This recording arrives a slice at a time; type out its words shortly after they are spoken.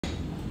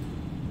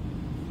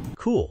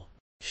cool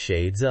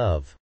shades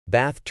of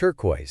bath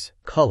turquoise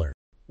color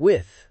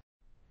with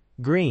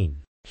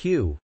green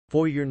hue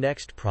for your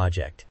next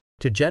project.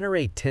 To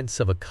generate tints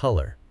of a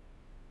color,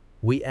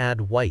 we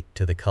add white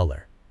to the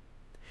color,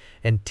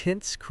 and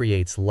tints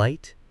creates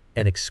light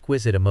and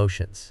exquisite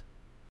emotions.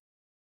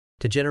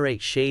 To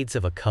generate shades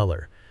of a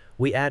color,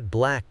 we add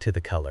black to the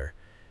color,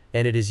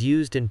 and it is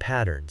used in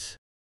patterns.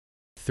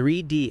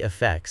 3D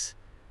effects,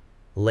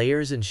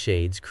 layers and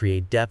shades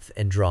create depth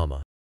and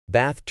drama.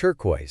 Bath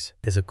turquoise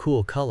is a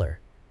cool color,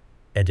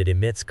 and it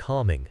emits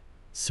calming,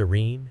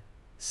 serene,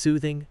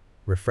 soothing,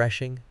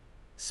 refreshing,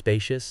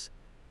 spacious,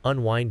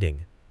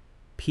 unwinding,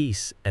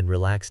 peace and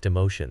relaxed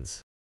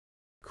emotions.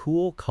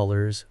 Cool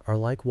colors are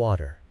like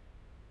water,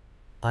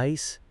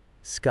 ice,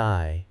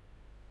 sky,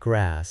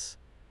 grass,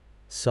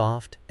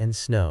 soft and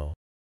snow.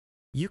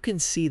 You can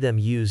see them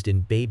used in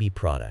baby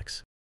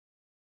products,